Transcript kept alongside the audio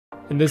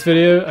In this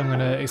video, I'm going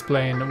to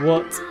explain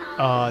what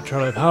are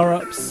Trello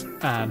Power-Ups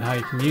and how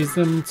you can use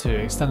them to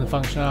extend the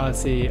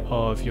functionality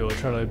of your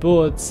Trello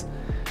boards.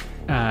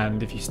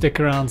 And if you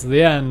stick around to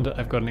the end,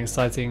 I've got an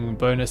exciting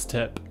bonus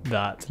tip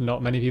that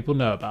not many people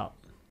know about.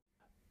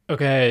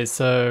 Okay,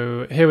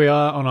 so here we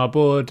are on our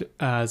board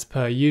as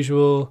per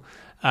usual.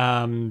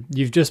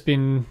 You've just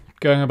been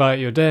going about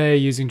your day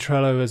using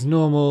Trello as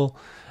normal,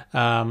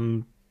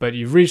 but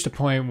you've reached a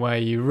point where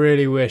you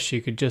really wish you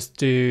could just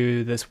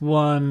do this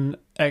one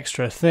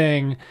extra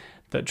thing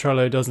that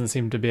Trello doesn't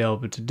seem to be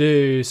able to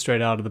do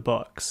straight out of the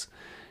box.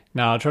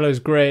 Now, Trello's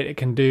great, it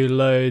can do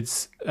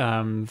loads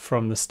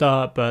from the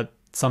start, but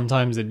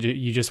sometimes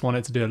you just want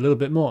it to do a little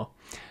bit more.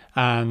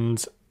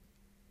 And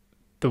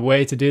the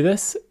way to do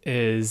this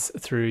is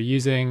through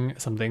using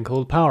something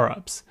called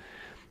Power-Ups.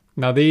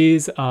 Now,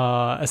 these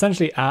are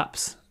essentially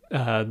apps.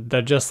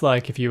 They're just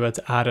like if you were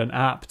to add an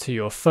app to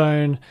your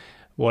phone.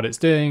 What it's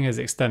doing is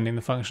extending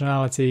the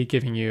functionality,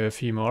 giving you a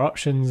few more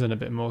options and a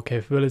bit more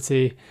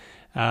capability.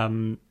 Yeah,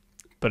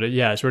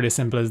 it's really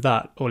simple as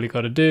that. All you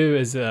got to do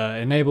is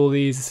enable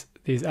these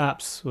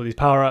apps or these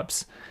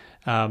Power-Ups,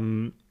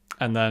 and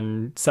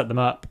then set them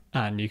up,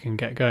 and you can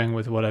get going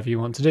with whatever you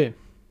want to do.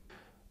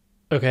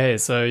 Okay,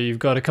 so you've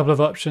got a couple of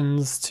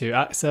options to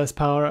access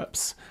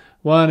Power-Ups.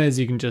 One is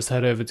you can just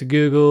head over to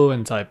Google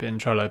and type in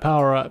Trello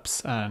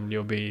Power-Ups, and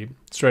you'll be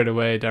straight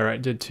away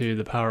directed to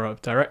the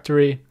Power-Up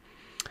directory.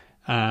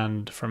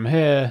 And from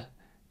here,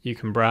 you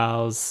can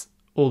browse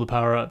all the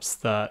Power-Ups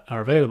that are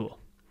available.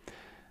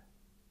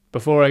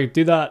 Before I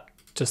do that,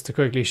 just to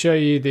quickly show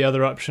you, the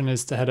other option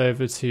is to head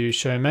over to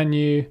Show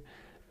Menu,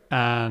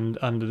 and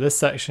under this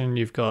section,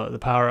 you've got the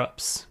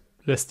Power-Ups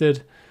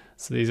listed.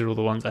 So these are all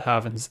the ones I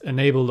have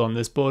enabled on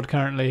this board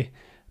currently.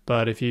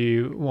 But if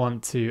you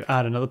want to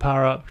add another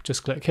Power-Up,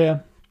 just click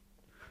here.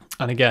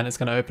 And again, it's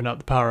going to open up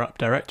the Power-Up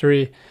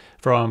directory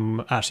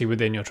from actually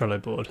within your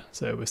Trello board.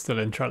 So we're still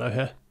in Trello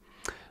here.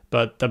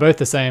 But they're both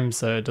the same,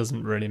 so it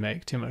doesn't really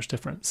make too much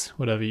difference,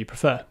 whatever you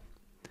prefer.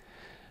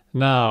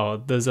 Now,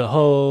 there's a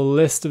whole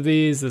list of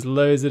these. There's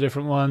loads of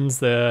different ones.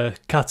 They're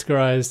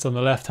categorized on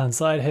the left-hand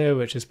side here,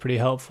 which is pretty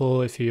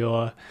helpful if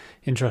you're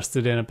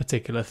interested in a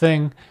particular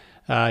thing.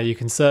 You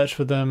can search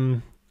for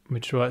them,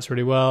 which works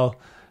really well.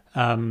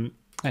 And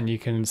you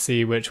can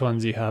see which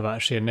ones you have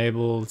actually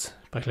enabled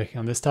by clicking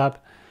on this tab.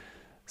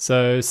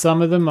 So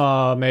some of them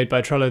are made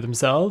by Trello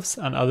themselves,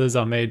 and others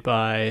are made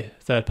by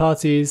third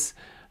parties,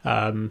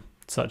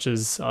 such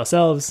as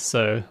ourselves,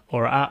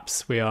 or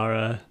apps. We are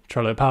a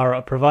Trello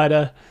Power-Up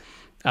provider,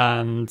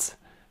 and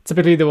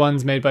typically the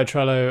ones made by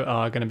Trello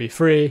are going to be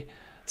free.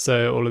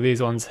 So all of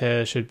these ones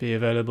here should be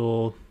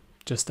available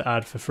just to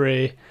add for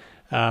free.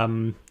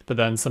 But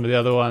then some of the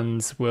other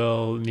ones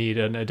will need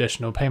an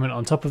additional payment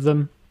on top of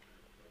them.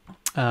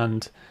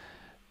 And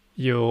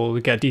you'll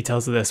get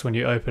details of this when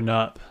you open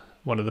up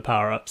one of the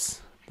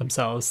Power-Ups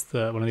themselves,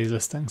 one of these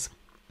listings.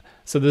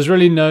 So there's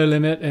really no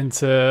limit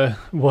into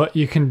what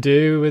you can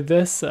do with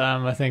this.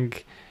 I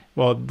think,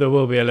 well, there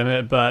will be a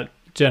limit, but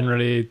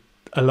generally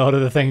a lot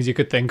of the things you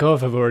could think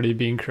of have already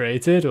been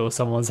created, or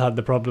someone's had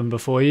the problem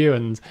before you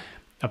and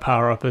a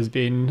Power-Up has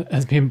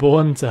been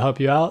born to help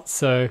you out.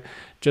 So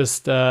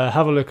just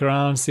have a look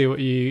around, see what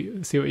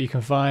you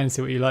can find,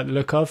 see what you like the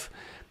look of.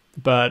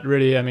 But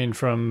really, I mean,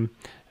 from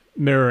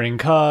mirroring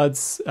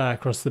cards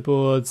across the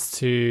boards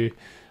to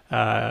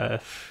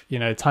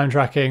time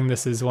tracking.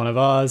 This is one of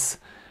ours.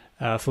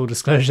 Full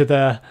disclosure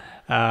there.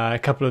 A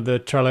couple of the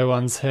Trello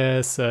ones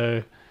here,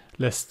 so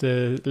list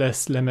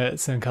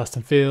limits and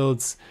custom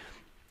fields.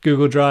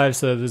 Google Drive,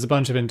 so there's a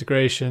bunch of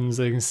integrations.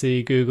 So you can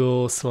see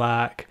Google,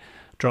 Slack,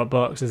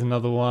 Dropbox is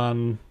another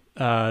one.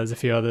 There's a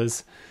few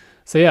others.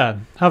 So yeah,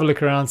 have a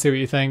look around, see what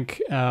you think.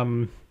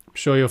 I'm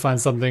sure you'll find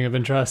something of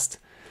interest.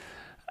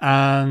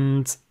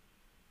 And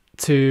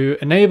to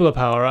enable a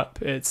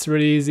Power-Up, it's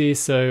really easy.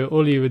 So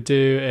all you would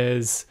do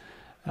is,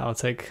 I'll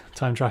take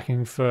time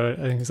tracking for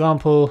an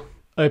example,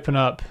 open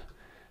up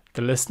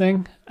the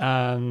listing,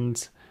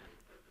 and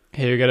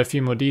here you get a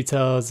few more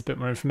details, a bit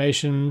more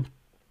information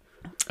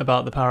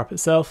about the Power-Up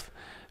itself,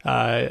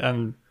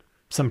 and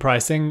some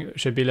pricing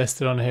should be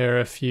listed on here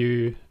if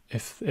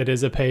it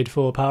is a paid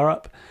for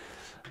Power-Up.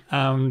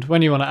 And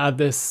when you want to add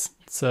this,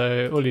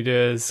 so all you do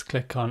is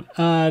click on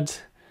add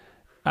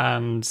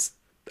and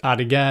add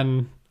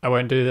again. I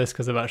won't do this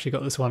because I've actually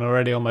got this one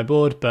already on my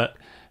board,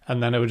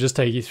 and then it will just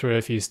take you through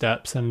a few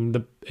steps,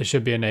 and it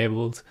should be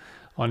enabled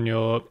on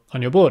your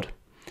board.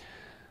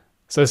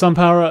 So some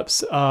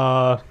Power-Ups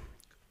are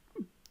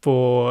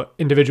for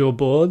individual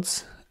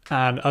boards,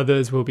 and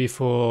others will be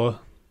for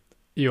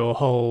your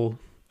whole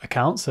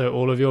account, so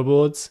all of your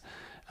boards.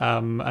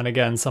 And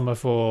again, some are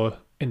for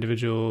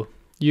individual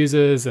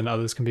users, and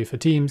others can be for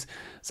teams.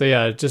 So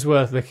yeah, just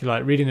worth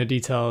reading the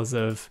details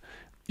of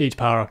each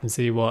Power-Up and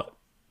see what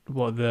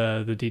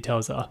the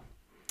details are.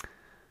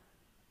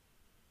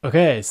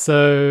 Okay,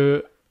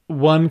 so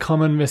one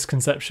common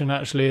misconception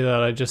actually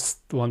that I just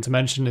want to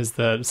mention is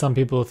that some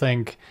people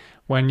think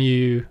when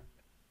you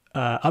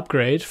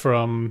upgrade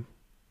from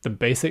the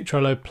basic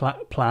Trello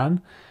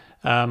plan,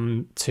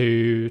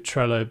 to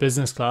Trello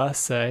Business Class,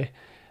 say,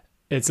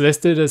 it's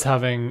listed as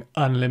having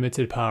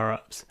unlimited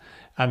power-ups.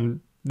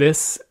 And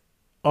this,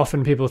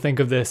 often people think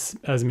of this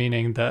as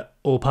meaning that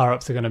all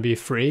power-ups are going to be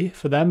free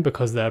for them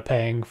because they're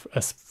paying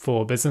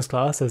for business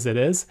class as it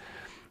is.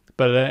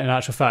 But in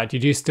actual fact, you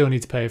do still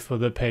need to pay for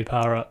the paid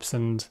power-ups,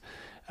 and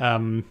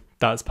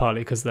that's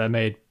partly because they're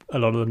made, a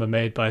lot of them are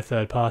made by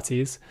third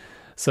parties.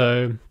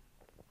 So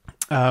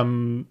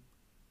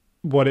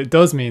what it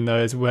does mean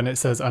though is when it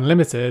says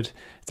unlimited,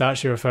 it's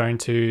actually referring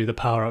to the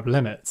power-up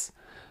limits.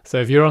 So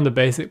if you're on the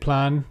basic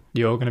plan,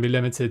 you're going to be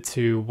limited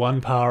to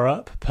 1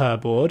 power-up per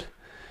board.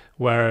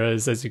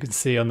 Whereas as you can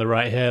see on the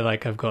right here,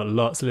 like I've got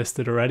lots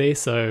listed already.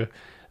 So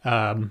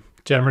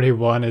generally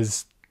 1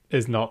 is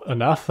not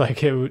enough.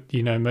 Like it would,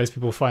 you know, most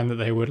people find that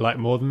they would like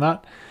more than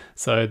that.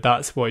 So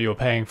that's what you're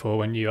paying for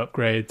when you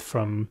upgrade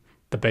from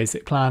the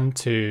basic plan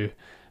to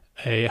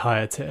a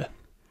higher tier.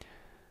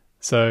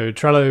 So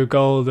Trello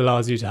Gold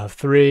allows you to have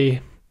 3,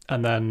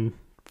 and then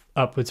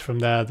upwards from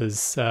there,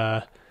 there's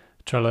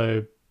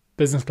Trello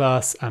Business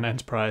Class and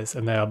Enterprise,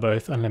 and they are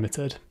both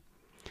unlimited.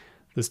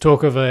 There's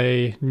talk of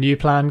a new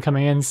plan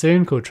coming in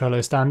soon called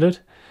Trello Standard,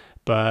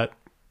 but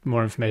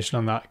more information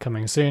on that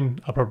coming soon.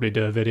 I'll probably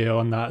do a video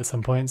on that at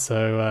some point.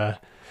 So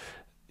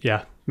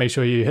yeah, make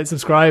sure you hit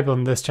subscribe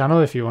on this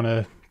channel if you want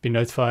to be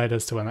notified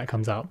as to when that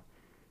comes out.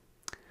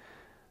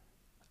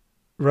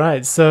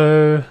 Right,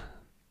 so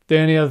the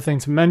only other thing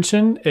to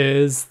mention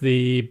is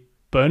the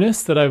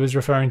bonus that I was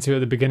referring to at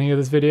the beginning of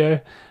this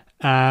video.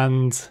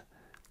 And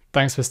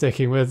thanks for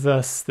sticking with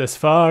us this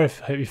far. I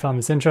hope you found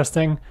this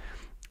interesting.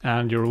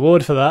 And your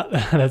reward for that,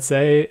 let's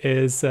say,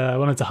 is I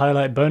wanted to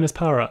highlight bonus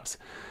power-ups.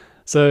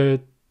 So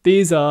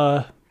these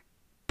are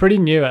pretty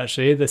new,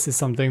 actually. This is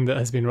something that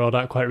has been rolled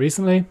out quite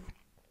recently,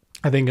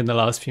 I think in the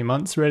last few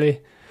months,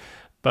 really.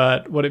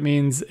 But what it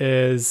means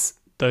is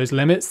those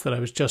limits that I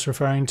was just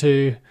referring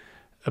to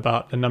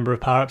about the number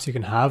of power-ups you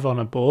can have on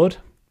a board,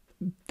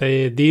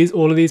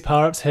 all of these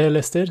power-ups here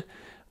listed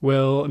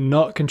will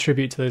not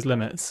contribute to those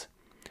limits.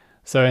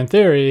 So in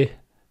theory,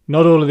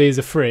 not all of these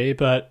are free,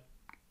 but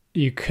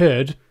you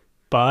could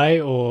buy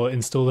or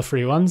install the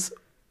free ones,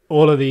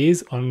 all of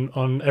these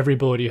on every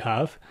board you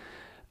have,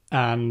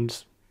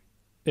 and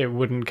it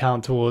wouldn't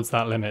count towards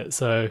that limit.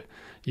 So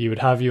you would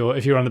have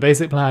if you're on the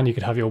basic plan, you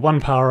could have your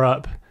 1 power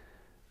up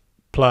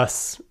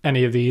plus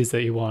any of these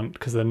that you want,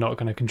 because they're not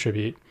going to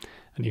contribute.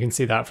 And you can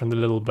see that from the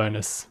little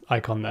bonus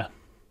icon there.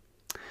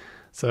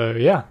 So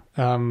yeah,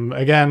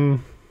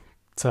 again,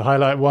 to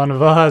highlight one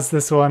of ours,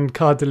 this one,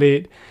 Card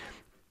Delete,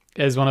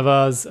 is one of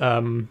ours.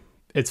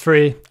 It's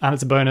free and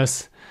it's a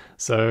bonus,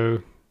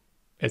 so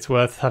it's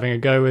worth having a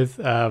go with.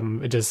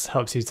 It just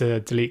helps you to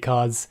delete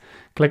cards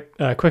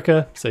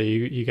quicker, so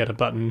you get a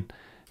button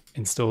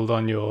installed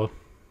on your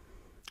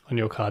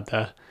card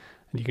there,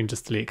 and you can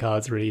just delete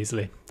cards really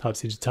easily.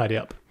 Helps you to tidy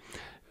up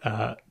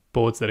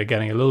boards that are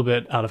getting a little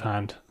bit out of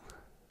hand.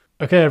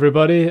 Okay,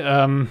 everybody,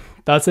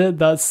 that's it.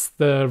 That's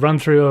the run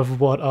through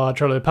of what are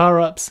Trello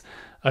Power-Ups.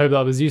 I hope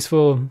that was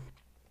useful.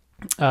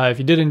 If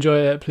you did enjoy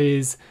it,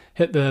 please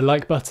hit the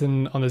like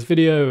button on this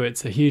video.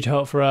 It's a huge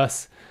help for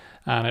us,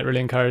 and it really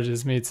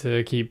encourages me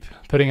to keep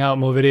putting out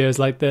more videos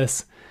like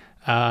this.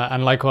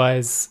 And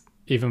likewise,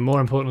 even more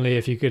importantly,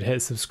 if you could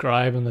hit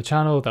subscribe on the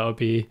channel, that would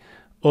be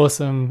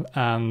awesome,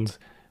 and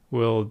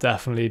we'll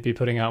definitely be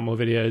putting out more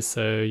videos,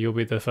 so you'll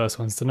be the first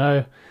ones to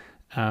know,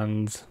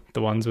 and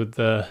the ones with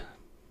the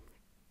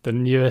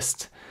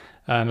newest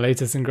and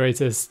latest and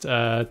greatest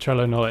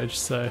Trello knowledge.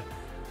 So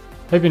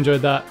hope you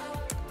enjoyed that,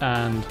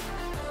 and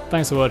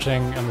thanks for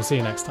watching, and we'll see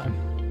you next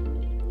time.